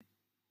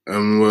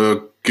And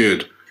we're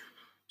good.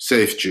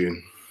 Safe,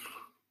 June.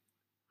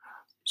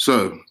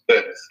 So,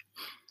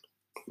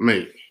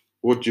 mate,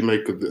 what do you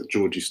make of the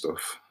Georgie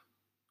stuff?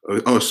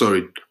 Oh,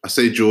 sorry. I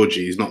say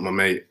Georgie. He's not my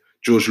mate.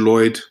 George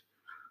Lloyd.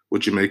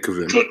 What do you make of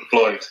him? George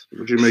Floyd.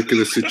 What do you make of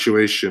the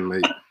situation,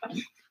 mate?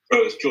 Bro,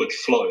 it's George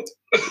Floyd.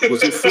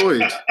 Was it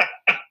Floyd?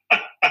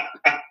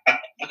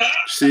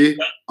 See,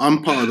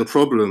 I'm part of the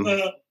problem.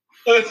 They're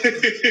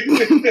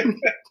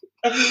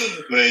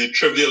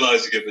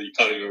trivializing it, but you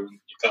can't even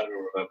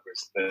remember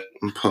his name.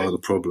 I'm part of the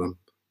problem.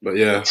 But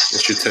yeah,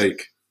 what's your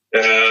take?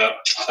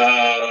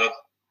 I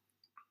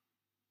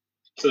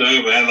don't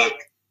know, man. Like,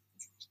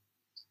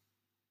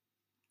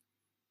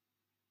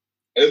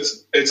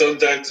 it's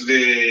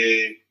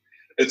undoubtedly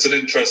an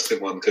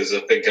interesting one because I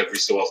think every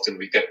so often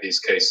we get these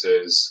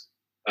cases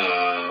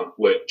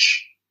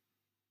which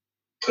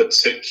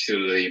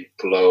particularly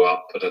blow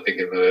up. But I think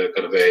in the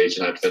kind of age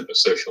and advent of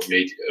social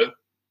media,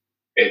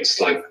 it's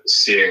like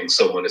seeing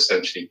someone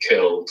essentially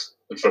killed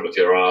in front of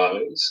your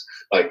eyes.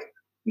 Like,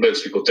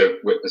 most people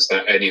don't witness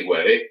that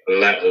anyway,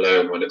 let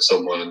alone when it's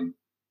someone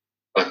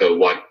like a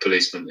white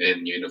policeman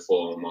in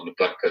uniform on a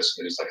black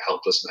person who's like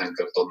helpless and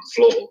handcuffed on the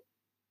floor.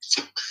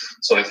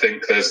 So I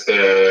think there's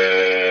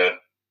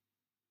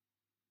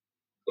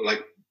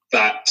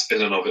that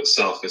in and of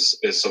itself is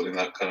something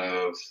that kind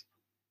of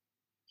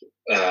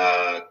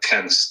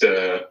can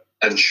stir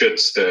and should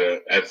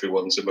stir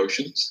everyone's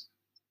emotions.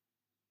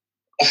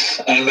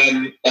 And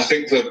then I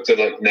think the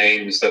like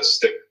names that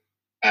stick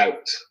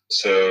out.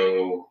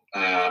 So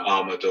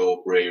Ahmaud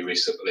Arbery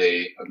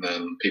recently, and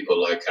then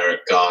people like Eric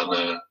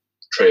Garner,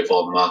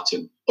 Trayvon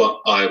Martin. But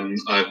I've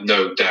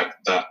no doubt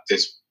that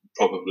there's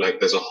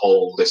a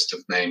whole list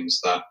of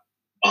names that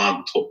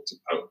aren't talked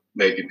about,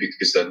 maybe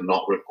because they're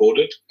not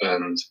recorded,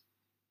 and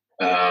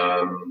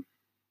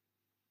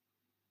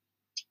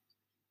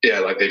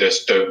like they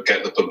just don't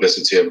get the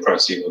publicity and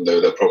press, even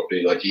though they're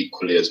probably like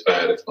equally as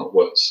bad, if not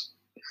worse.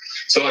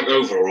 So like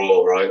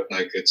overall, right,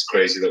 like it's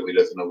crazy that we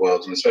live in a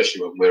world, and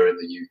especially when we're in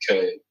the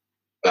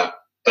UK,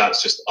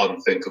 that's just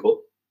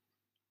unthinkable.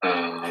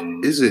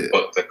 Is it?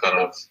 But the kind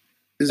of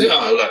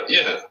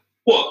it?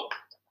 What?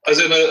 As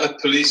in a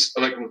police,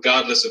 like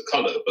regardless of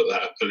colour, but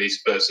that a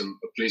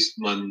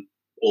policeman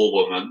or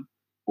woman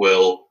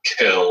will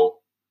kill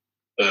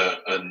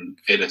an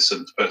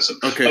innocent person.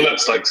 Okay, well,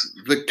 that's like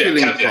the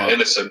killing part.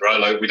 Innocent, right?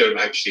 Like we don't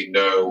actually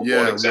know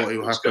what exactly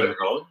was going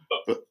on.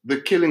 But the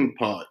killing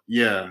part,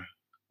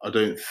 I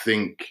don't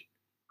think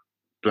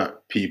black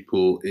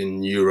people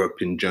in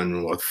Europe in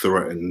general are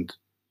threatened.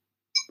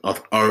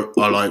 Are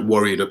like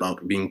worried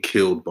about being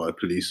killed by a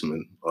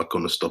policeman, like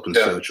on a stop and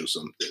search or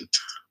something.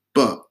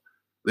 But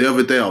the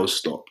other day I was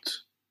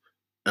stopped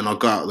and I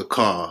got out of the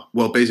car.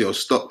 Well, basically I was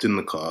stopped in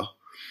the car.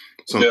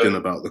 Something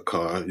about the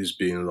car is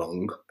being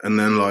long. And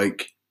then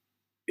like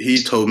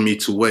he told me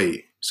to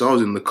wait. So I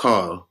was in the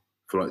car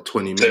for like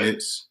 20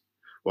 minutes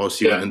whilst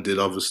he went and did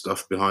other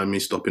stuff behind me,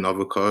 stopping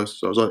other cars.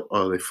 So I was like,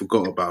 oh, they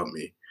forgot about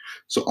me.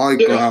 So I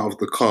got out of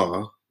the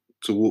car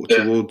to walk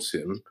towards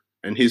him.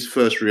 And his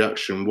first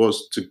reaction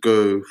was to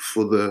go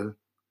for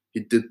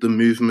he did the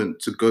movement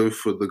to go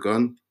for the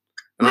gun.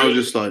 And I was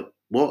just like,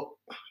 what?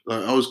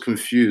 Like, I was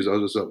confused. I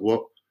was just like,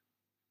 what?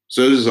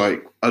 So it was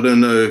like, I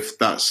don't know if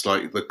that's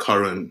like the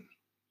current,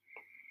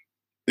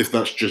 if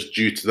that's just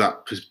due to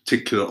that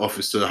particular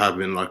officer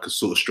having like a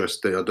sort of stress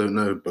day. I don't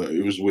know, but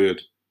it was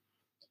weird.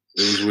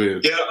 It was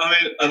weird. Yeah,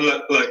 I mean,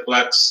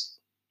 and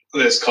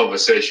this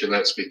conversation,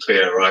 let's be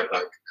clear, right?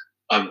 Like,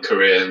 I'm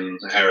Korean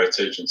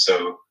heritage, and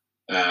so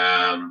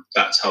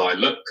that's how I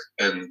look,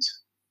 and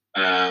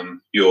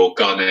you're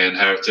Ghanaian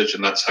heritage,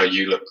 and that's how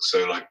you look.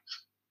 So, like,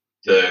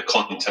 the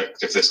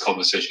context of this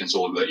conversation is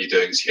all that you're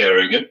doing is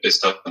hearing it, is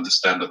to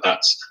understand that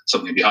that's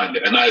something behind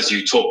it. And as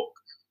you talk,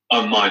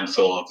 I'm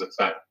mindful of the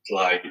fact,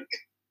 like,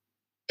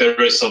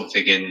 there is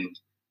something in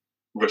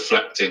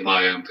reflecting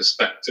my own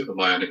perspective and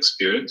my own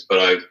experience, but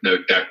I've no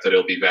doubt that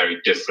it'll be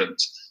very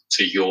different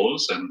to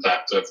yours and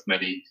that of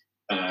many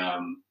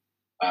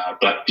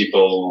black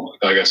people,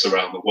 I guess,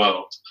 around the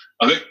world.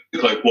 I think,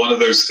 like, one of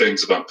those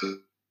things about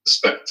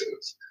perspective,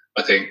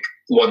 I think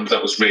one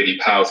that was really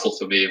powerful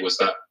for me was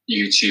that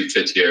YouTube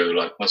video,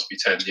 like, must be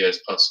 10 years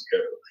plus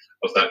ago,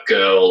 of that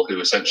girl who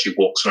essentially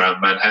walks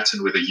around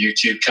Manhattan with a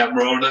YouTube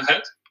camera on her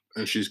head.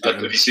 And she's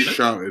getting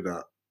shouted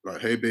at,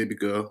 like, hey, baby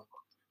girl.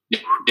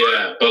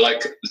 Yeah, but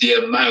like the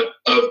amount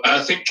of,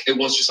 I think it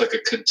was just like a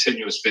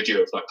continuous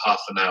video of like half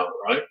an hour,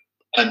 right?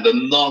 And the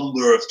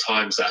number of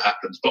times that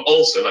happens, but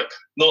also like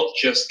not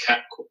just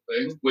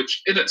catcalling,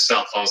 which in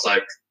itself I was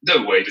like,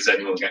 no way does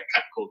anyone get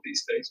catcalled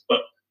these days.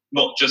 But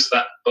not just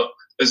that, but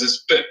there's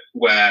this bit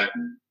where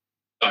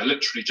I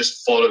literally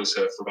just follows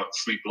her for about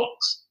 3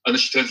 blocks, and then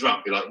she turns around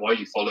and be like, why are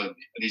you following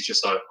me? And he's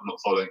just like, I'm not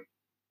following.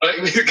 I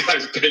think the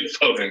guy's been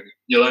following.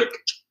 You're like,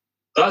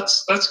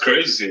 that's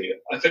crazy.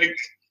 I think,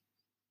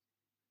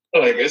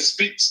 like, it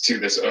speaks to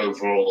this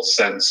overall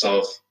sense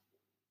of,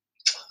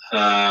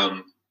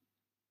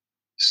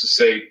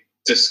 say,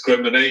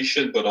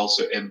 discrimination, but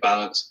also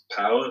imbalance of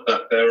power.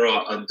 That there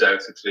are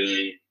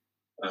undoubtedly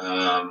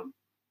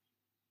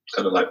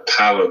kind of like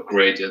power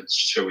gradients,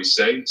 shall we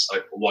say? It's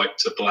like white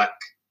to black,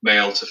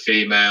 male to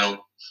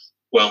female,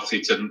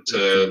 wealthy to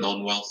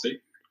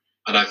non-wealthy,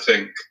 and I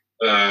think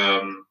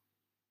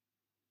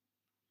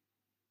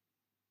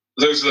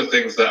those are the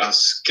things that are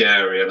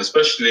scary, and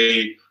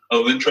especially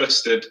I'm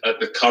interested at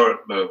the current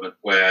moment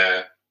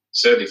where,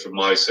 certainly from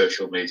my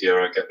social media,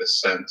 I get the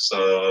sense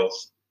of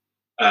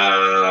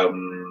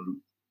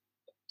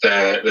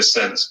the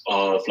sense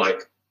of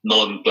like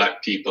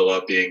non-black people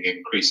are being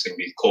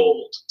increasingly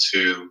called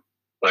to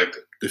like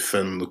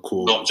defend the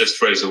cause, not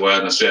just raise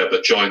awareness,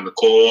 but join the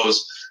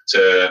cause.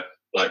 To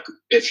like,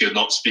 if you're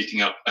not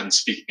speaking up and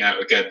speaking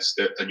out against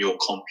it, then you're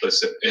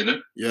complicit in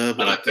it. Yeah,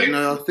 but and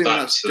I think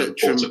that's an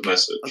important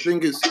message. I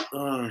think it's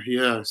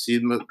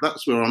see,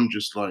 that's where I'm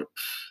just like,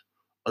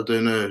 I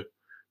don't know,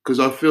 because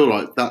I feel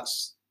like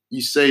that's,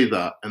 you say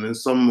that, and then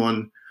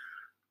someone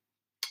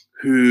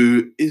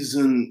who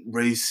isn't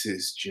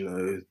racist, you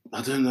know,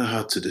 I don't know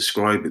how to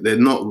describe it. They're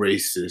not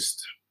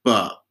racist,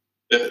 but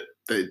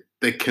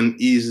they can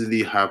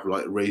easily have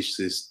like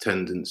racist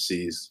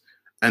tendencies.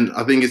 And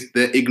I think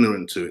they're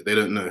ignorant to it. They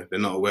don't know. They're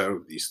not aware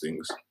of these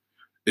things.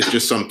 It's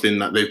just something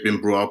that they've been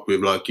brought up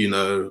with, like, you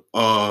know,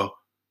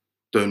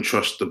 don't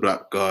trust the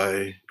black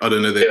guy. I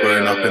don't know, they're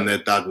growing up and their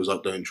dad was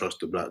like, don't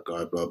trust the black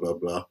guy, blah, blah,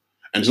 blah.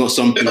 And it's not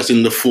something that's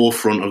in the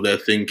forefront of their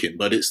thinking,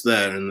 but it's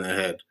there in their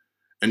head.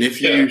 And if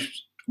you,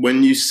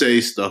 when you say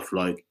stuff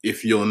like,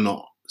 if you're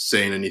not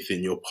saying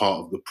anything, you're part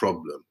of the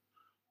problem,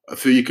 I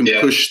feel you can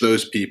push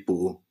those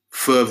people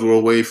further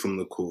away from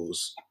the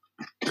cause,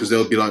 because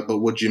they'll be like, but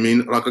what do you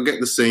mean? Like, I get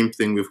the same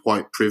thing with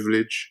white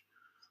privilege.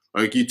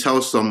 Like, you tell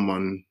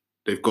someone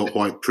they've got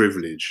white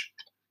privilege,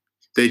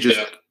 they just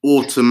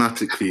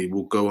automatically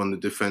will go on the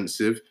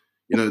defensive.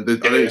 You know,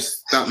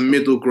 that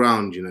middle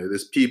ground, you know,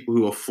 there's people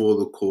who are for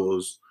the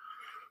cause,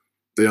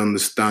 they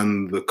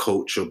understand the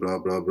culture, blah,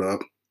 blah, blah.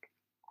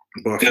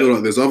 But I feel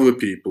like there's other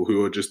people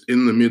who are just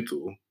in the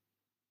middle,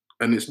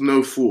 and it's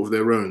no fault of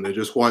their own. They're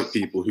just white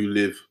people who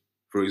live,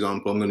 for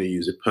example, I'm going to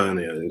use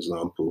Epernay as an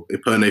example,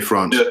 Epernay,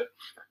 France. Yeah.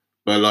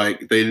 But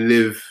like, they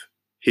live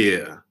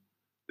here.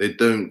 They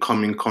don't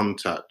come in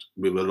contact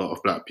with a lot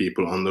of black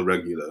people on the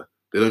regular.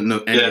 They don't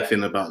know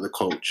anything about the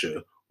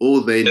culture.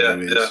 All they know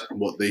is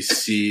what they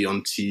see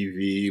on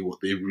TV, what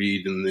they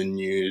read in the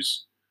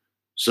news.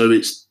 So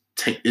it's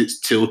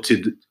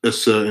tilted a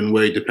certain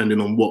way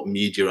depending on what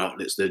media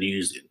outlets they're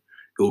using.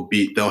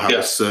 They'll have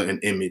a certain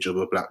image of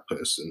a black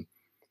person.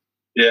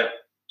 Yeah.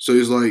 So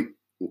it's like,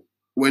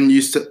 when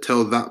you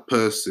tell that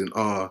person,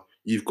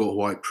 you've got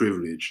white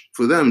privilege,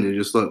 for them, they're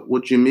just like,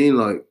 what do you mean?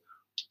 Like,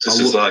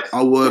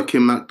 I work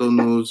in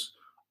McDonald's,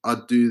 I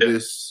do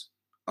this,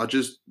 I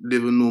just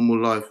live a normal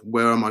life.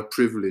 Where are my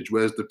privilege?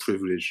 Where's the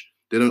privilege?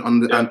 They don't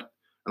understand.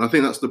 And I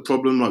think that's the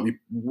problem. Like, we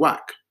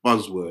whack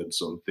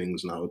buzzwords on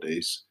things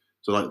nowadays.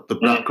 So like the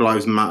Black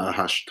Lives Matter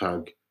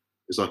hashtag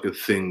is like a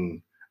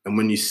thing. And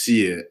when you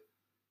see it,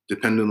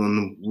 depending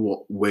on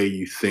what way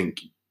you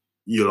think,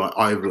 you're like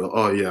either,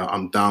 oh yeah,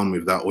 I'm down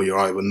with that, or you're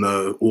either,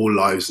 no, all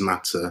lives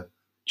matter.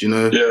 Do you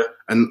know? Yeah.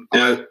 And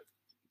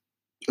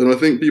I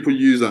think people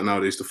use that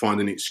nowadays to find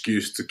an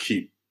excuse to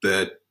keep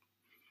their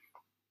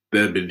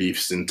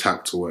beliefs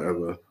intact or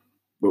whatever.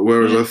 But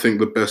whereas I think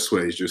the best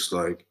way is just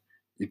like,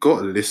 you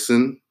got to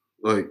listen.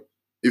 Like,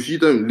 if you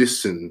don't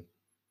listen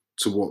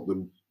to what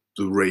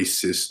the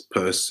racist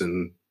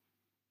person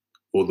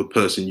or the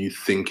person you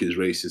think is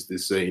racist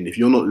is saying, if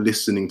you're not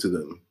listening to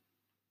them,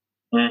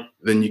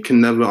 then you can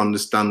never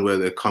understand where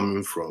they're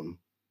coming from.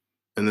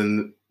 And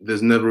then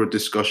there's never a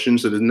discussion,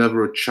 so there's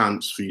never a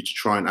chance for you to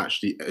try and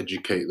actually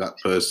educate that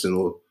person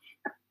or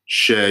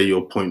share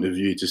your point of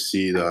view to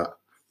see that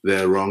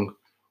they're wrong.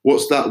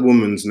 What's that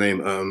woman's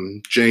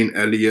name? Jane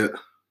Elliott.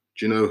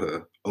 Do you know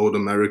her? Old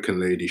American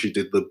lady. She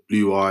did the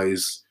blue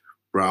eyes,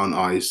 brown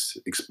eyes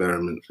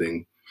experiment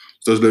thing.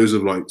 So there's loads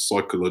of like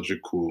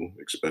psychological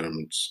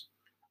experiments.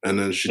 And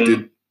then she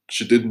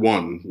did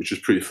one, which is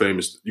pretty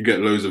famous. You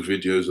get loads of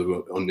videos of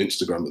it on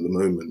Instagram at the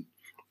moment,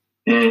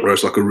 where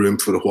it's like a room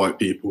full of white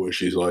people, and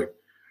she's like,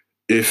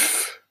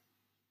 if,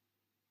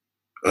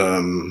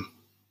 who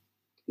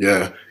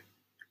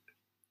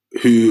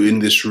in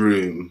this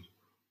room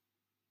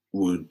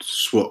would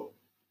swap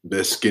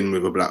their skin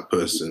with a black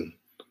person?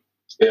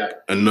 Yeah.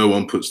 And no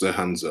one puts their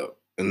hands up.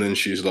 And then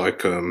she's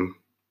like,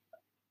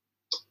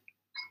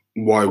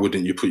 why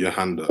wouldn't you put your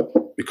hand up?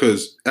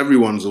 Because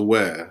everyone's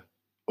aware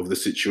of the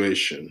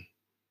situation.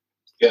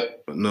 Yeah.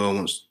 But no one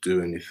wants to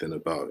do anything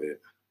about it.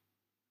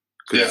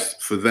 Because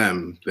for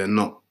them, they're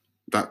not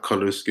that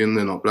colour of skin,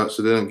 they're not black,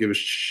 so they don't give a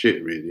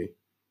shit, really.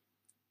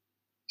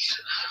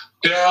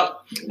 Yeah,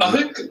 I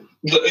think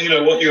that, you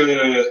know, what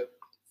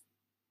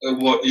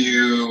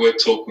you were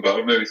talking about,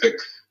 it made me think.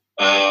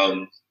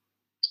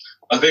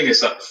 I think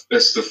it's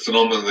the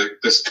phenomenon that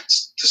this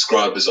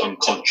described as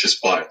unconscious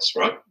bias,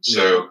 right? Yeah.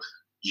 So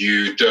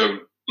you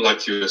don't,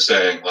 like you were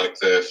saying, like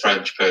the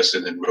French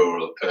person in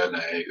rural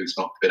Epernay who's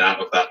not been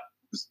out of that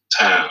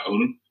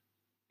town.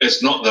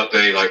 It's not that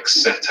they like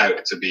set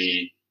out to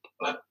be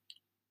like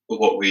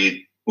what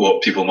we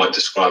what people might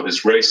describe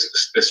as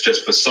racist. It's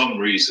just for some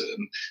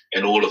reason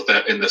in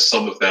the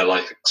sum of their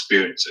life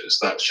experiences,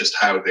 that's just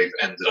how they've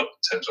ended up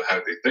in terms of how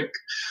they think.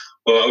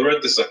 Well, I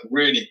read this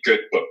really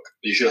good book.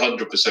 You should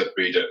 100%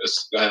 read it.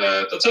 Did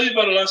I tell you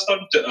about it last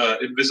time?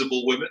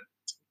 Invisible Women.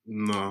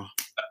 No.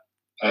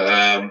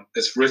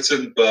 It's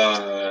written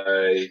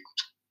by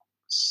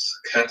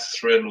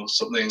Catherine or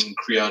something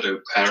Criado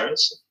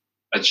Perez,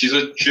 and she's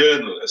a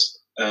journalist.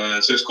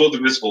 So it's called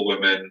Invisible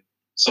Women.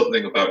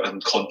 Something about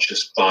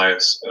unconscious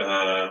bias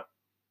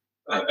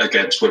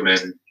against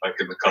women, like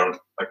in the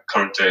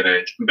current day and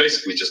age, and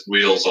basically just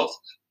reels off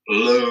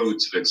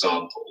loads of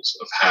examples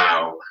of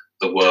how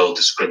the world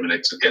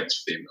discriminates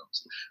against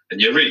females. And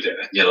you read it,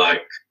 and you're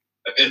like,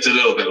 it's a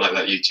little bit like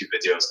that YouTube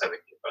video I was telling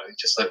you about.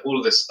 Just like all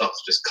of this stuff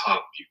just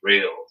can't be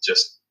real.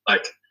 Just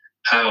like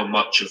how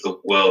much of the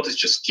world is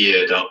just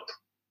geared up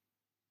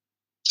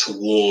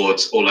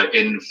towards or like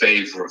in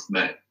favor of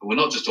men. And we're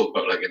not just talking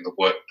about like in the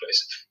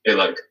workplace.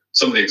 Like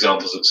some of the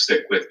examples that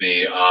stick with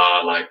me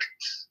are like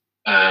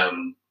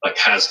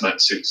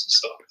hazmat suits and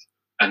stuff,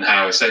 and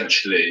how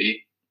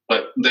essentially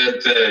like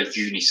they're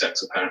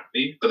unisex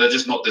apparently, but they're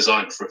just not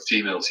designed for a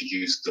female to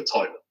use the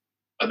toilet.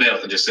 A male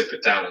can just sit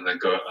it down and then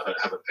go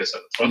have a piss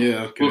at the front.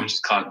 Yeah, okay. Women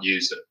just can't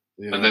use it.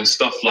 Yeah. And then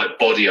stuff like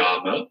body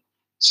armor.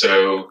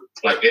 So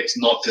like it's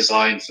not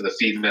designed for the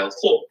female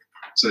form.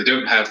 So they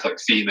don't have like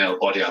female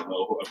body armor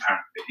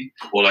apparently,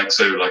 or like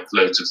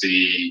loads of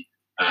the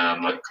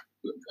like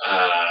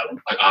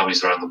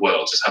armies around the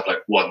world just have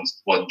like one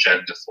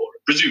gender for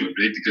it,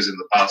 presumably because in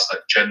the past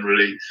like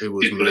generally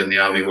people in the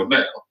army were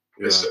male.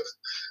 Yeah.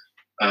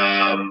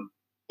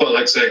 But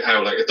like saying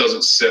how like it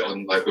doesn't sit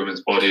on like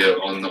women's body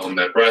on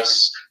their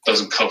breasts,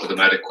 doesn't cover them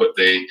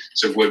adequately,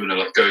 so women are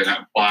like going out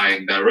and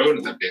buying their own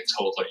and then being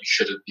told like you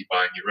shouldn't be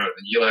buying your own,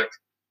 and you're like,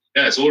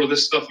 yeah, it's all of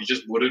this stuff you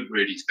just wouldn't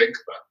really think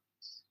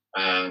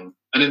about.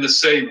 And in the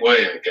same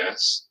way, I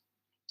guess,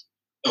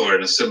 or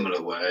in a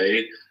similar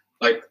way,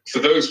 like for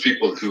those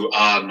people who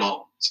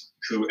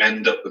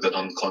end up with an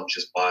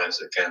unconscious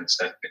bias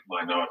against ethnic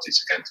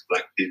minorities, against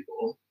Black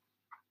people,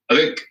 I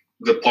think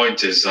the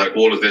point is like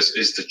all of this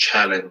is to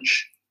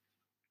challenge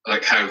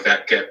like how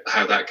that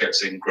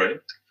gets ingrained.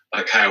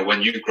 Like how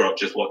when you grow up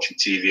just watching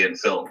TV and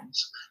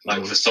films,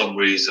 like for some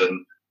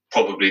reason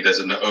probably there's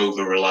an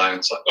over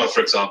reliance. Like,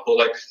 for example,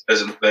 like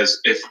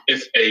there's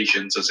if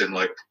Asians, as in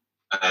like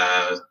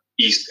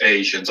East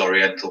Asians,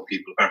 Oriental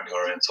people, apparently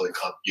Oriental I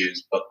can't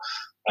use, but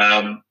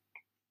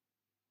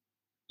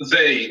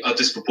they are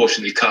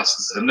disproportionately cast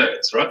as the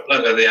nerds, right?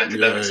 Like the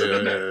academics are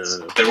the nerds.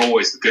 Yeah. They're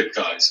always the good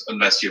guys,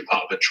 unless you're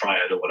part of a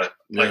triad or whatever.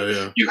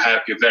 Like you're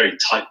very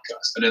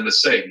typecast. And in the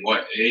same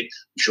way, I'm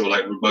sure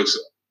like most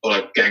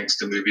like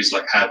gangster movies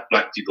like have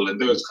Black people in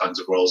those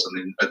kinds of roles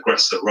and in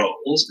aggressor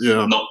roles,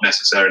 not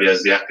necessarily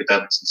as the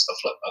academics and stuff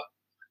like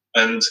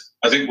that. And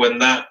I think when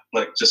that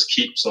like just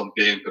keeps on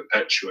being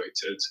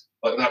perpetuated,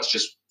 like that's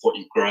just what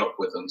you grow up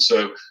with. And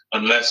so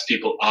unless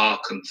people are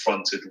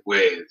confronted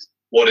with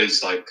what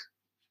is like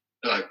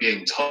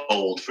being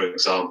told, for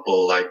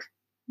example, like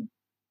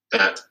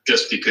that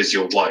just because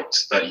you're white,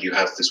 that you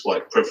have this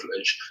white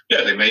privilege.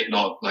 Yeah, they may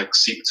not like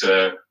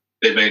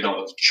they may not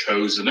have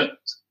chosen it,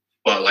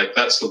 but like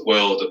that's the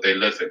world that they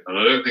live in. And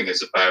I don't think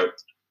it's about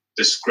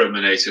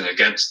discriminating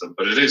against them,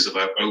 but it is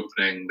about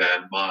opening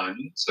their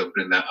minds,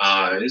 opening their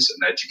eyes,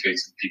 and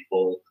educating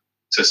people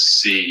to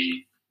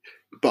see.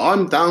 But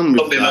I'm down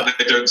with something that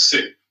they don't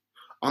see.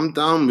 I'm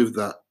down with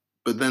that,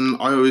 but then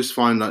I always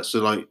find that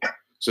so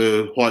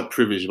white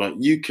privilege, like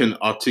you can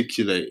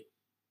articulate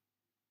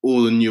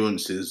all the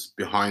nuances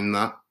behind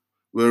that,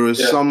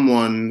 whereas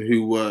someone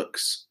who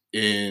works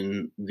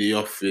in the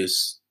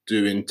office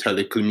doing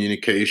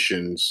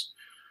telecommunications,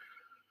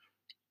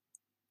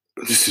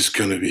 this is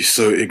gonna be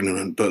so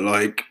ignorant, but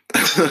like,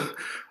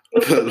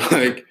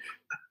 I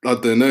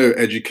don't know,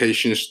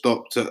 education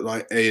stopped at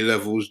like A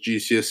levels,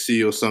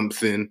 GCSE or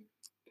something.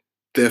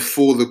 They're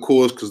for the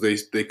cause because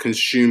they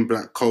consume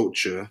Black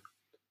culture.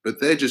 But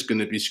they're just going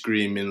to be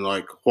screaming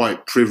like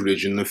white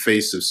privilege in the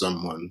face of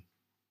someone.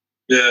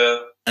 Yeah.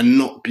 And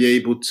not be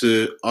able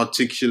to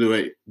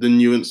articulate the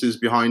nuances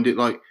behind it.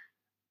 Like,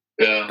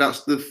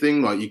 that's the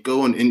thing. Like, you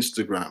go on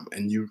Instagram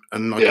and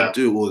I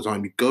do it all the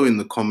time. You go in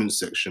the comment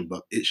section,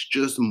 but it's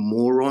just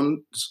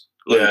morons.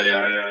 Like,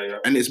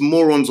 and it's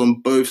morons on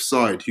both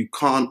sides who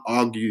can't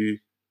argue.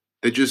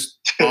 They're just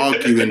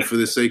arguing for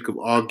the sake of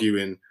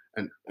arguing.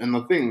 And I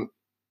think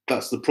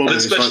that's the problem.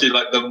 And especially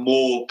like the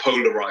more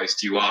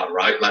polarized you are,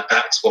 right? Like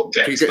that's what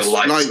gets the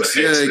likes,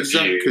 the hits, the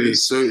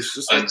views. So it's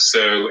just like, and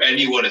so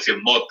anyone, if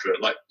you're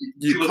moderate, like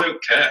people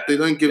don't care. They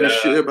don't give a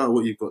shit about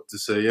what you've got to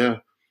say,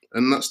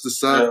 And that's the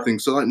sad thing.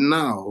 So like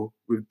now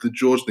with the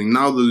George thing,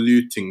 now the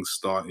looting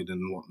started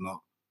and whatnot.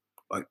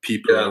 Like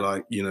people are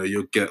like,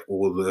 you'll get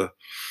all the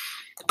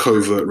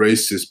covert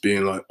racists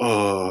being like,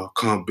 oh, I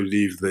can't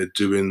believe they're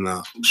doing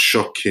that.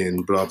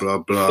 Shocking, blah, blah,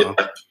 blah.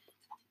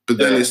 But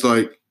then it's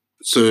like,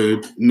 so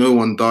no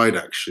one died,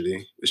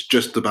 actually. It's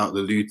just about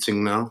the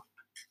looting now.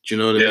 Do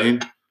you know what I mean?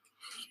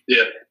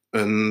 Yeah.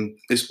 And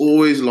it's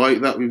always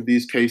like that with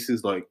these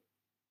cases. Like,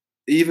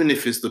 even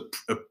if it's a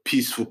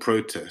peaceful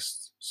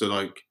protest. So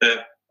like,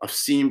 Yeah. I've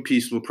seen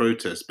peaceful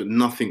protests, but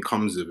nothing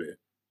comes of it.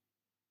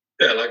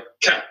 Yeah, like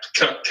Cap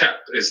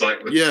is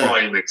like the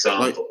prime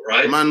example,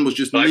 right? Man was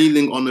just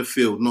kneeling on the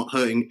field, not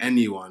hurting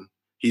anyone.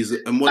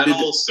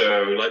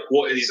 Also, like,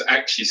 what he's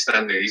actually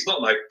standing, he's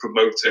not like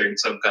promoting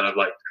some kind of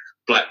like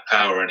black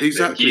power or anything.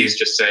 Exactly. He's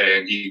just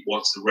saying he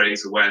wants to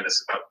raise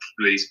awareness about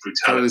police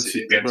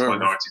brutality against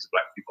minorities and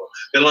black people.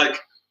 They're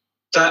like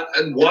that,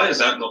 and why is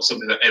that not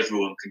something that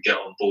everyone can get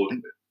on board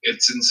with?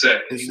 It's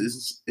insane.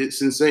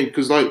 It's insane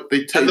because like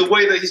they take, and the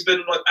way that he's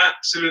been like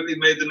absolutely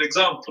made an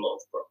example of,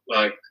 bro.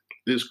 Like,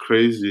 it's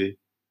crazy.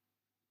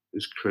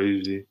 It's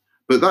crazy.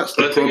 But that's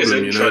the problem, it's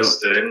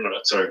interesting.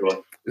 Like, sorry, go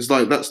on. It's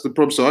like, that's the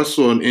problem. So I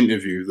saw an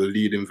interview, the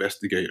lead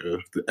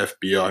investigator, the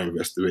FBI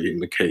investigating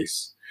the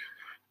case,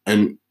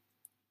 and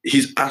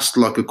he's asked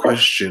like a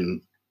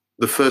question.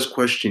 The first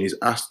question he's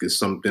asked is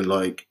something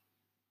like,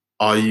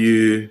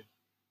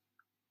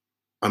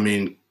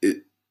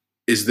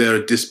 is there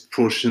a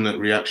disproportionate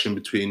reaction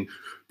between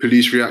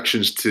police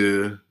reactions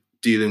to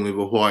dealing with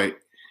a white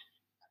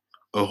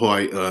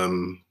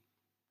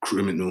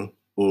criminal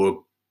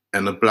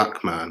and a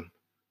black man?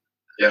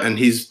 Yeah. And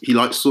he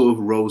like sort of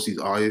rolls his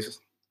eyes.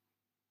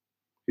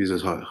 He's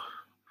just like,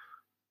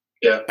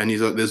 yeah. And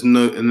he's like,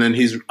 and then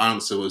his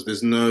answer was,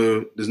 there's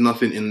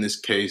nothing in this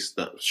case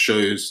that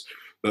shows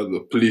that the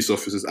police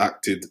officers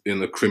acted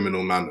in a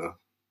criminal manner.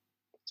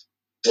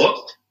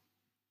 What?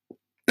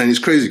 And it's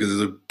crazy because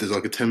there's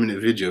like a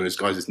 10-minute video. This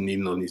guy's just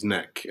kneeling on his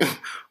neck.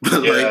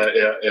 But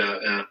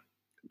yeah.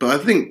 But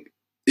I think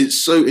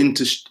it's so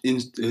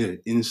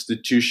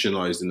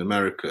institutionalized in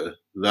America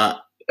that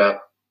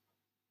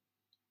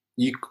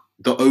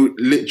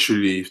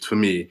literally, for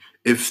me,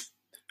 if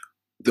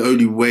the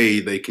only way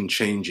they can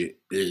change it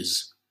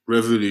is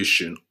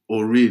revolution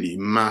or really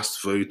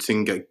mass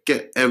voting,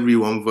 get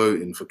everyone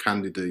voting for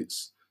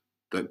candidates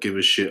that give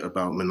a shit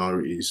about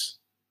minorities.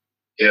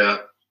 Yeah.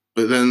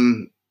 But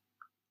then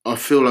I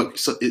feel like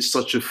it's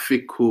such a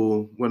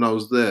fickle, when I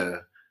was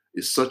there,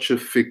 it's such a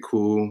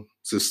fickle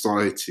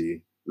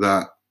society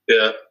that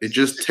it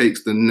just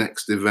takes the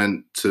next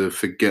event to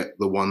forget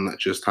the one that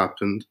just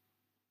happened.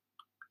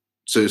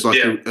 So it's like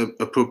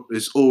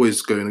it's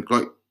always going,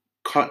 like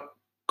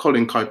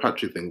Colin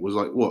Kirkpatrick thing was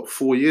like, what,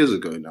 4 years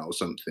ago now or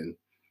something?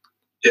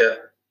 Yeah.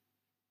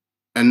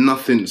 And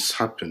nothing's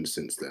happened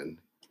since then.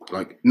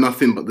 Like,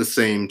 nothing but the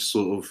same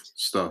sort of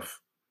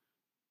stuff.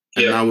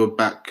 And now we're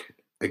back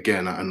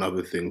again at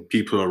another thing.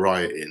 People are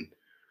rioting.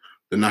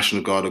 The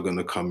National Guard are going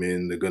to come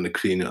in. They're going to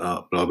clean it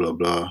up, blah, blah,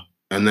 blah.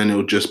 And then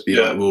it'll just be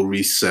like, we'll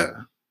reset.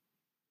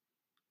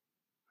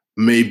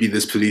 Maybe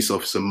this police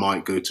officer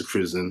might go to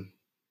prison.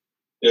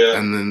 Yeah.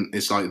 And then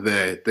it's like,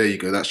 there you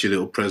go. That's your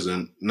little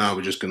present. Now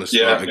we're just going to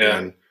start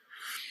again.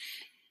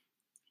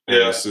 And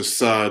it's a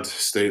sad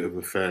state of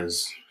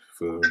affairs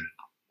for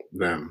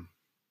them.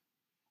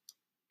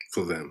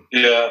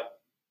 Yeah.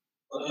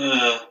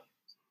 I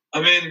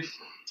mean,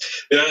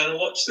 I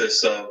watched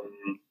this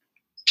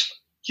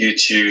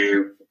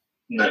YouTube,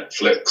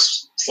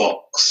 Netflix,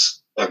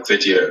 Fox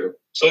video.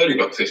 It's only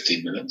about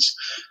 15 minutes.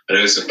 And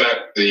it was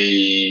about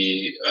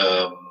the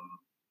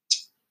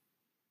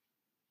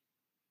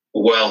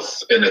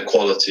wealth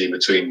inequality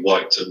between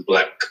white and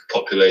black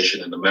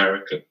population in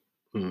America.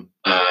 And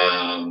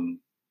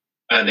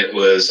it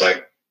was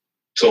like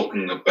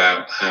talking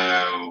about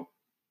how,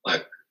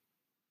 like,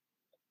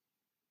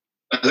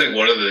 I think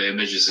one of the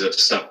images that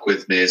stuck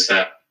with me is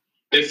that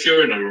if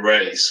you're in a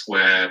race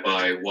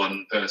whereby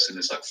one person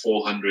is like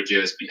 400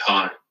 years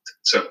behind,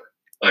 so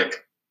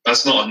like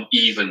that's not an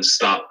even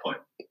start point,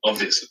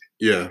 obviously.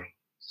 Yeah.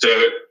 So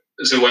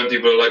when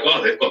people are like,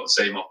 "Oh, they've got the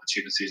same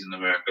opportunities in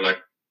America,"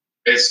 like,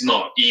 it's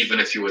not.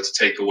 Even if you were to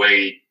take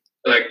away,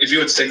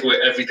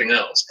 everything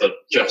else, but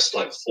just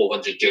like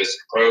 400 years of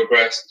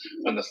progress,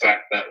 and the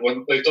fact that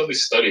when they've done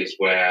these studies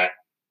where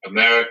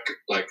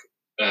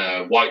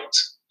white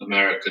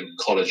American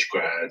college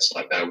grads,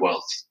 like, their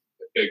wealth,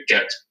 it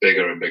gets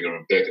bigger and bigger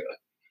and bigger.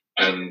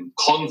 And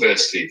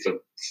conversely,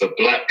 for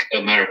black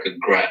American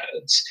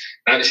grads,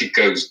 it actually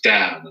goes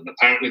down. And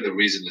apparently the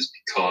reason is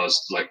because,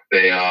 like,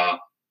 they are,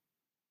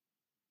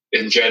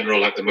 in general,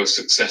 like, the most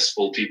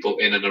successful people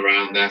in and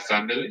around their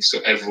family.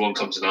 So everyone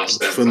comes and asks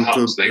them for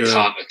help. They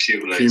can't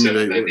accumulate it,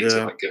 and they need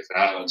to, like, give it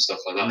out and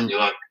stuff like that. And you're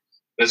like,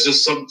 there's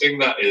just something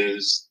that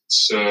is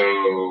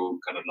so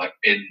kind of like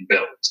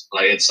inbuilt,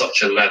 like, it's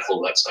such a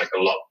level that's like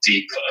a lot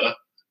deeper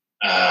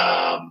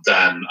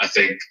than I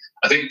think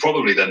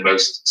probably than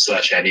most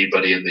 /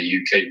 anybody in the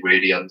UK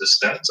really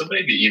understands, or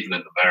maybe even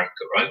in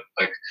America, right?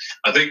 Like,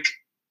 I think,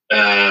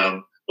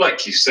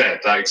 like you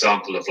said, that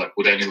example of, like,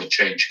 would anyone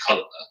change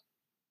colour?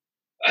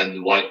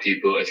 And white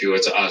people, if you were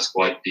to ask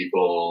white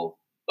people,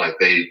 like,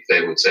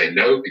 they would say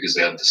no, because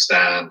they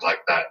understand,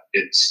 like, that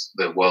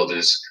the world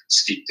is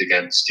steeped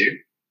against you.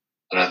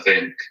 And I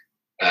think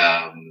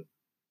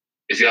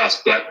if you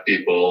ask black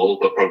people,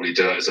 they'll probably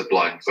do it as a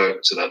blind vote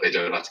so that they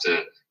don't have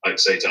to, like,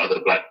 say to other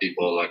black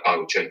people, like, I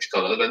would change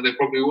colour, then they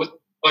probably would.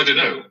 I don't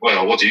know.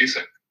 Well, what do you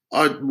think?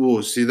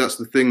 Well, see, that's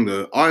the thing,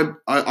 though.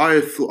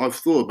 I've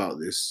thought about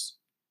this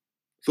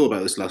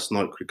last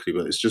night quickly,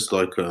 but it's just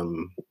like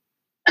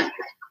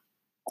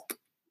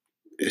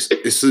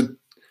it's a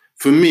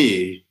for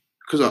me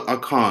because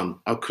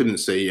I couldn't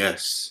say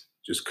yes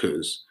just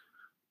because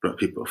black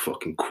people are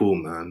fucking cool,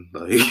 man.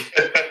 Like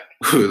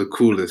we're the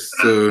coolest,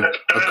 so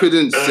I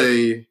couldn't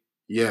say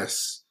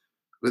yes,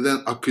 but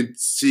then I could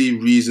see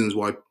reasons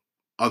why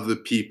other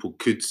people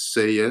could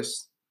say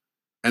yes,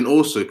 and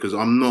also because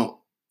I'm not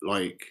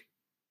like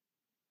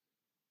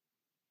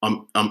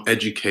I'm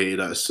educated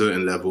at a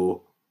certain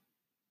level.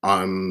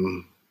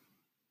 I'm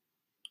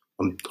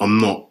I'm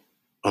not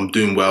I'm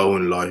doing well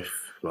in life.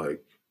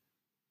 Like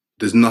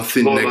there's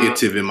nothing Well,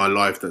 negative in my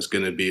life that's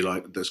gonna be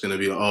like,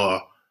 oh,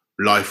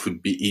 life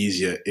would be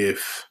easier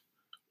if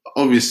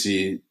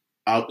obviously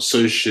out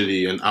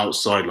socially and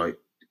outside, like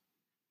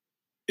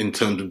in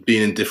terms of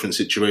being in different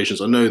situations.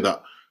 I know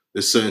that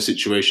there's certain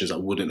situations that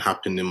wouldn't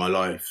happen in my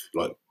life.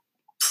 Like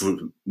for,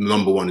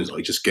 number one is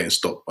like just getting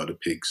stopped by the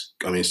pigs.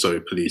 I mean,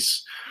 sorry,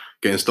 police.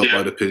 Getting stopped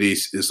by the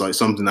police is like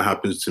something that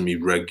happens to me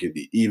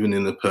regularly, even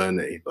in the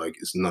Pernay. Like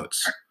it's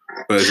nuts.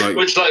 But it's like,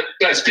 which, like,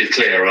 let's be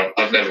clear,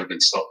 I've never been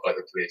stopped by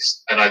the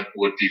police, and I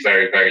would be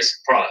very, very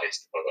surprised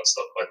if I got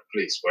stopped by the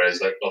police.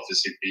 Whereas, like,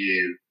 obviously for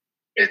you,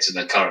 it's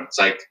an occurrence.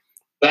 Like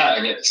that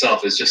in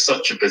itself is just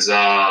such a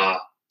bizarre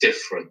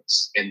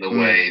difference in the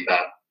way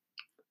that.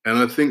 And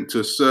I think to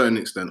a certain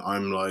extent,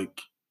 I'm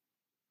like,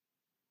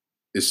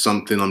 it's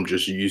something I'm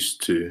just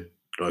used to.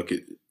 Like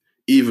it,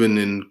 even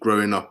in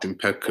growing up in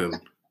Peckham,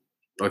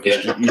 like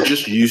you're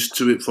just used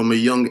to it from a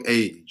young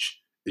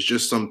age. It's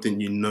just something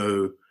you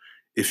know.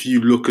 If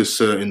you look a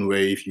certain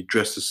way, if you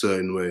dress a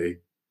certain way,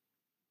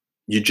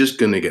 you're just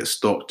gonna get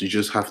stopped. You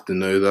just have to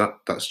know that.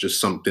 That's just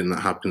something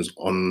that happens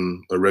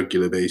on a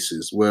regular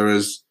basis.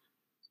 Whereas,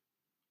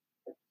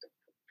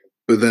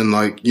 but then,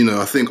 like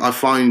I think I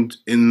find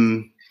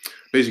in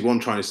basically what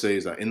I'm trying to say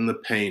is that in the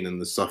pain and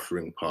the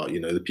suffering part,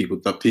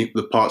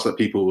 the parts that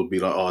people would be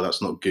like, oh,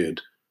 that's not good.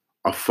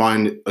 I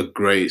find a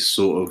great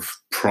sort of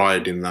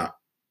pride in that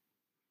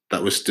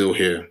we're still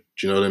here.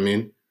 Do you know what I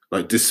mean?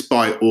 Like,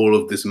 despite all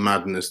of this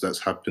madness that's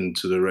happened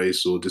to the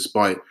race, or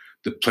despite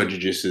the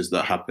prejudices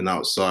that happen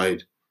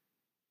outside,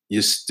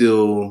 you're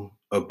still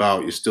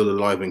you're still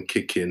alive and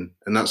kicking,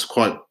 and that's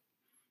quite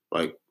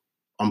like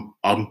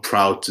I'm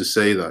proud to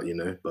say that.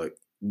 Like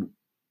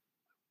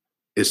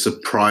it's a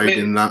pride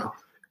in that.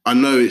 I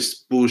know it's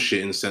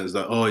bullshit in the sense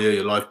that, oh yeah,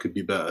 your life could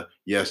be better.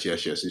 Yes,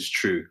 yes, yes, it's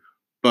true.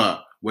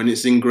 But when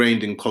it's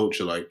ingrained in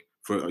culture, like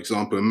for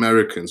example,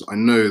 Americans, I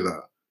know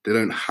that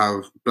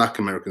Black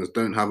Americans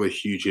don't have a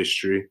huge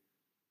history.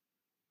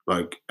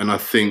 Like, and I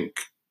think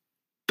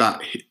that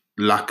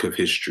lack of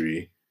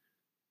history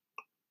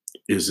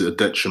is a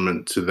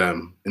detriment to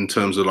them in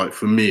terms of, like,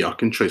 for me, I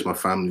can trace my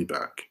family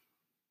back,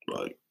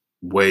 like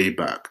way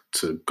back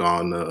to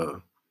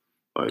Ghana.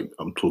 Like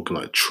I'm talking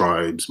like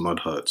tribes, mud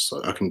huts.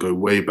 Like I can go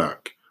way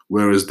back.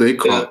 Whereas they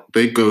can't. Yeah.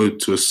 They go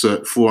to a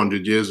certain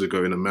 400 years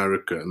ago in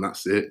America, and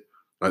that's it.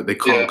 Like they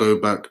can't go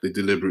back. They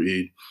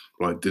deliberately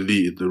like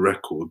deleted the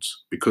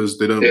records because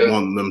they don't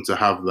want them to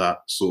have that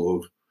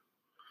sort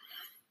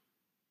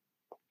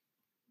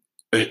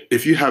of.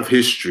 If you have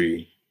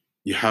history,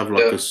 you have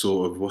like a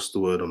sort of, what's the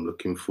word I'm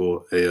looking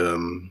for? Oh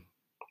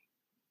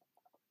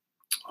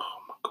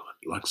my God,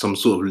 like some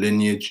sort of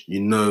lineage.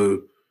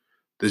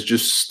 There's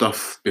just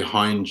stuff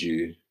behind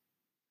you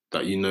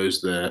that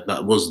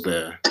that was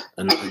there,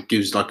 and it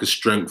gives like a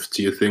strength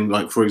to your thing.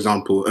 Like for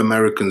example,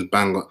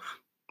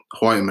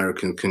 white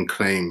Americans can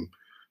claim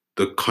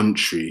the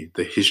country,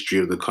 the history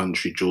of the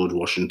country, George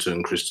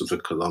Washington, Christopher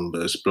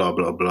Columbus, blah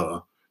blah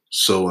blah,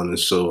 so on and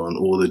so on.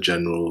 All the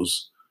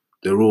generals,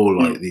 they're all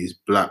like these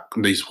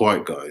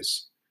white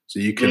guys.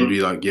 So you can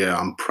be like, yeah,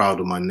 I'm proud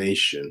of my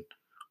nation.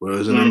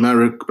 Whereas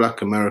an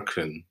Black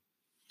American,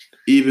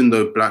 even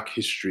though Black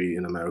history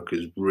in America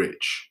is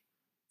rich,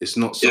 it's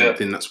not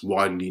something that's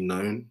widely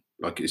known.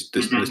 Like it's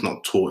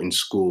not taught in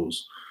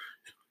schools.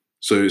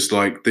 So it's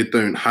like they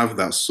don't have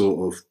that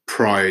sort of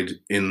pride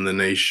in the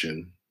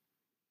nation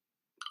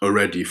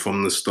already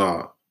from the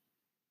start.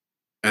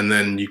 And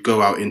then you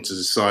go out into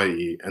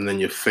society and then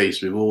you're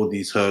faced with all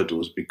these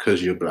hurdles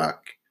because you're Black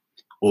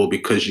or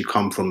because you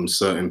come from a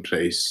certain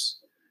place.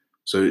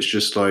 So it's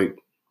just like,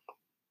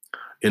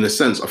 in a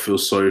sense, I feel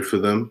sorry for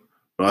them.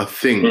 But I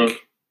think,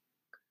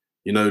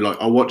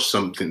 like I watched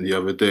something the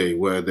other day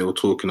where they were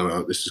talking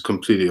about, this is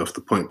completely off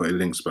the point, but it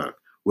links back,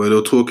 where they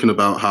were talking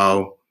about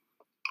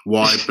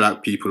why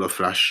Black people are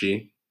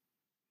flashy.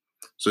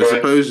 So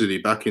supposedly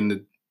back in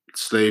the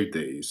slave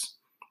days,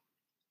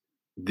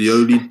 the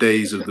only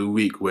days of the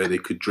week where they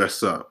could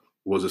dress up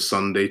was a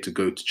Sunday to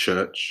go to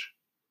church.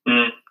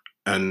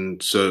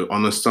 And so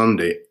on a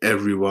Sunday,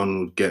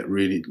 everyone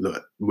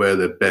would wear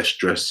their best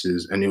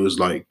dresses. And it was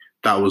like,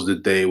 that was the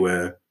day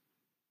where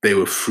they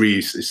were free,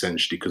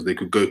 essentially, because they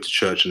could go to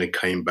church and they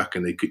came back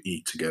and they could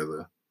eat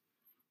together.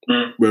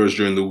 Whereas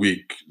during the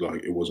week,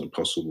 like, it wasn't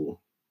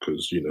possible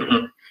because,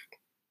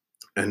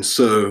 And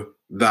so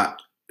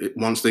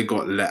once they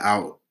got let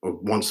out, or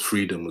once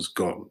freedom was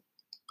gone,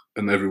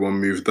 and everyone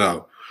moved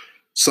out.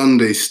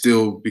 Sunday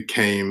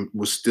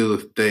was still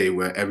a day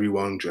where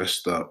everyone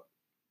dressed up,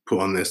 put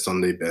on their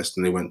Sunday best,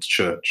 and they went to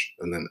church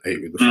and then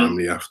ate with the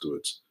family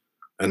afterwards.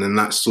 And then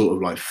that sort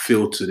of like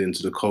filtered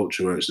into the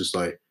culture where it's just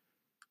like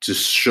to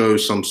show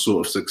some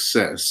sort of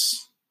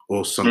success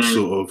or some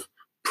sort of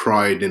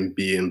pride in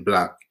being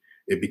black.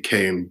 It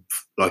became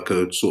like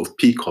a sort of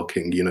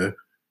peacocking, you know?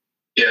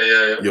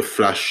 Yeah. You're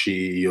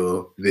flashy,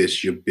 you're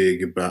this, you're big,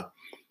 you're back.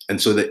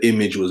 And so the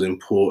image was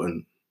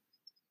important.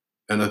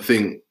 And I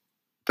think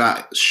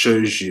that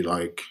shows you,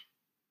 like,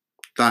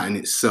 that in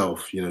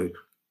itself, you know,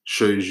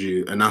 shows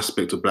you an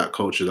aspect of black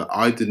culture that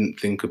I didn't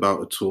think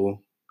about at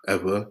all,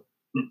 ever.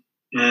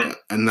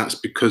 And that's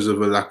because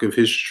of a lack of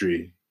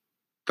history.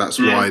 That's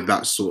why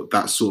that sort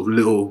of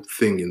little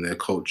thing in their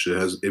culture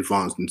has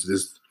advanced into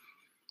this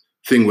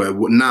thing where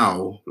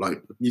now,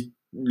 like,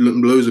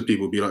 loads of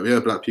people be like, yeah,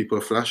 black people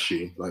are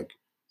flashy, like,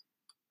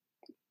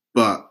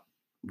 but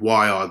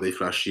why are they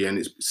flashy? And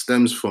it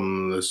stems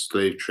from the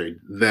slave trade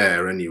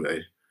there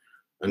anyway.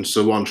 And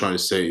so what I'm trying to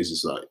say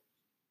is like,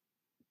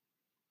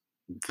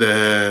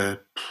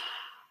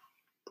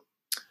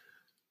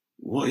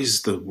 what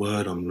is the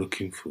word I'm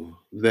looking for?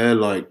 They're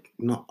like,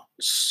 not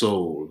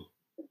soul,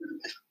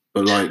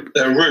 but like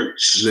their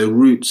roots. Their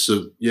roots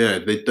of, yeah,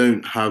 they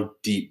don't have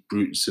deep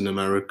roots in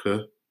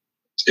America.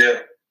 Yeah.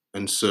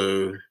 And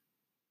so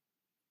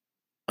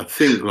I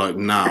think like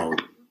now,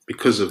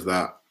 because of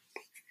that,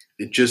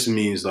 it just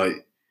means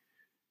like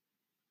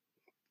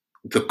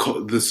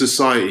the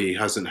society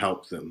hasn't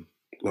helped them,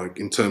 like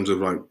in terms of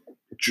like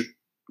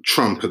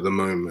Trump at the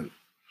moment.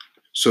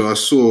 So I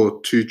saw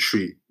two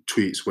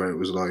tweets where it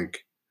was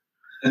like,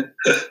 I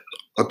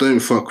don't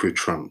fuck with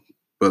Trump,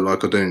 but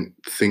like I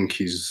think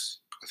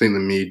the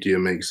media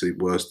makes it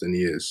worse than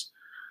he is.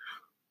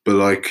 But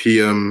like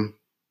he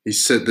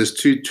said, there's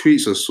two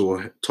tweets I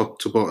saw top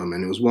to bottom,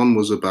 and one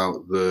was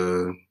about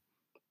the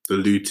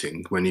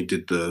looting when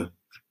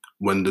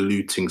when the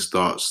looting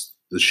starts,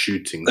 the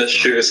shooting. The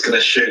shooter's gonna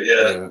shoot,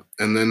 yeah.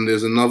 And then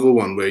there's another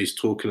one where he's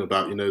talking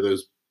about, you know,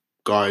 those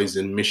guys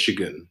in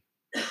Michigan,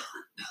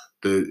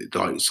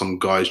 like some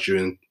guys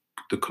during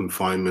the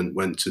confinement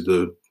went to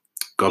the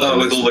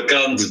government with all the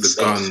guns, with the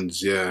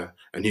guns, yeah.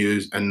 And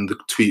the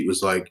tweet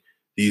was like,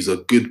 these are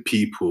good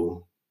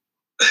people.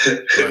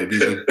 Like,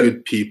 these are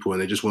good people,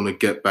 and they just want to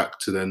get back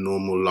to their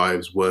normal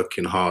lives,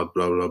 working hard,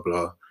 blah blah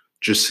blah.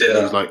 Just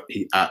he's like,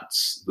 he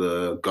acts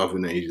the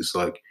governor. He's just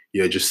like,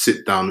 yeah, just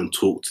sit down and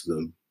talk to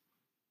them.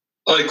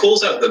 Oh, he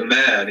calls out the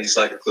mayor, and he's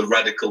like the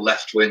radical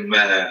left wing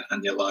mayor,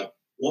 and you're like,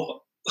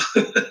 what?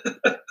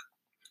 But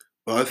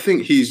I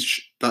think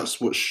that's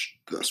what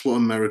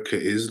America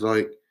is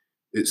like.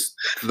 It's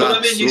that. But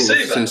I mean, you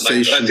say that.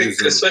 Like, I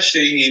think,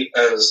 especially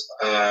as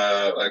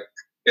like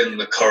in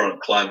the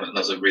current climate, and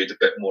as I read a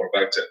bit more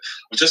about it,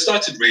 I just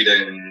started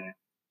reading.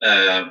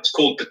 It's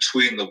called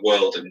Between the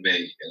World and Me,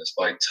 and it's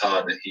by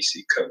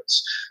Ta-Nehisi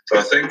Coates. So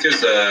I think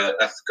is an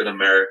African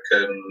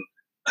American.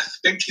 I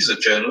think he's a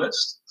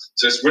journalist.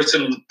 So it's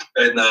written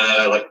in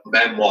like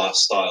memoir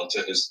style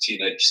to his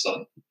teenage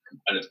son,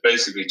 and it's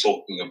basically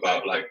talking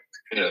about like,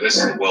 you know, this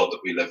is the world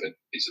that we live in.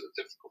 These are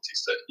the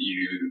difficulties that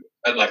you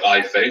and like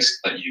I face,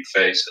 that you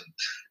face,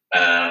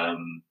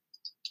 and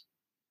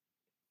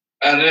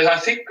I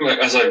think like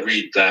as I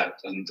read that,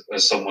 and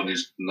as someone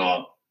who's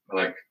not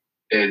like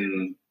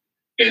in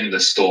the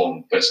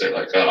storm per se,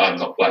 like I'm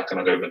not black and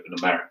I don't live in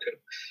America,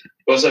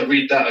 but as I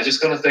read that, I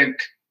just kind of think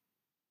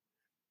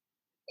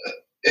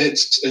it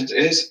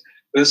is.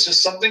 There's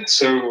just something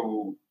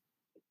so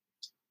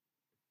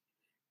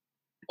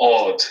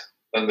odd,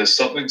 and there's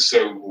something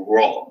so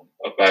wrong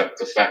about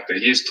the fact that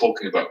he is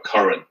talking about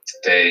current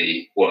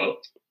day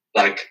world.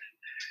 Like,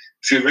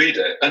 if you read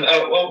it, and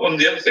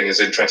the other thing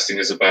is interesting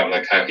is about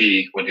like how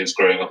when he was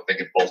growing up, I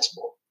think in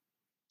Baltimore,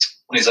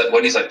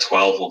 when he's like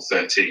 12 or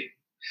 13,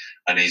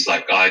 and he's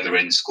like either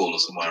in school or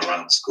somewhere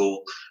around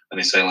school, and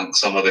he's saying like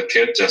some other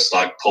kid just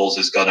like pulls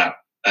his gun out,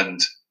 and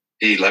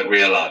he like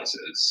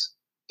realizes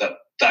that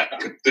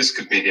this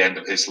could be the end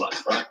of his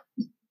life, right?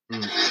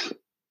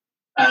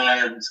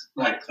 And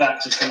like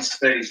that just kind of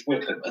stays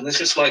with him, and it's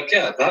just like,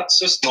 yeah, that's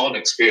just not an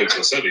experience,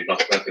 or certainly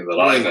not nothing that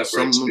I've ever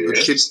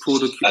experienced.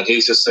 And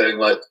he's just saying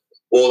like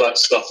all that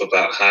stuff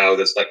about how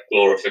there's like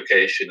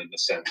glorification in the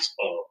sense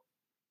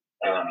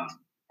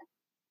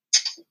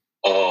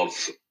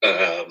of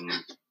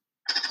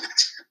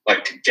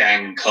like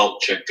gang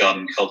culture,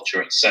 gun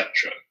culture, etc.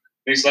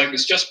 He's like,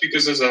 it's just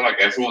because there's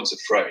like everyone's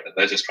afraid, and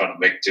they're just trying to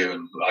make do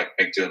in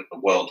a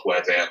world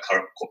where they are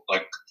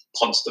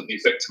constantly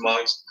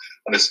victimized.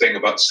 And this thing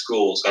about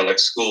schools, how like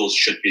schools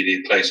should be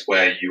the place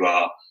where you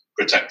are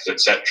protected,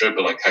 etc.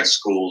 But like how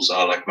schools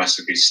are like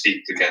massively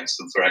steeped against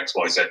them for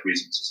XYZ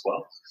reasons as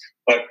well.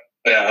 But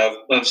yeah,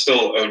 I'm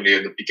still only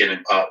in the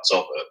beginning parts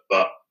of it,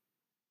 but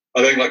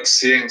I think like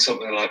seeing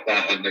something like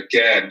that, and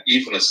again,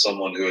 even as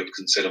someone who would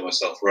consider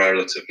myself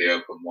relatively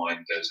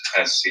open-minded,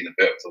 has seen a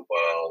bit of the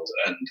world,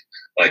 and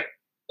like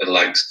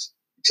likes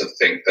to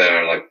think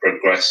they're like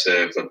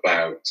progressive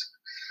about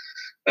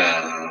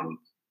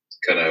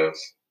kind of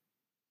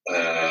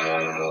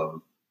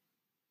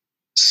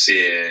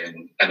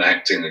seeing and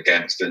acting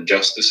against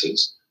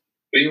injustices.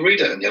 But you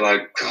read it and you're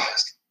like, God,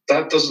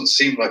 that doesn't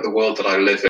seem like the world that I live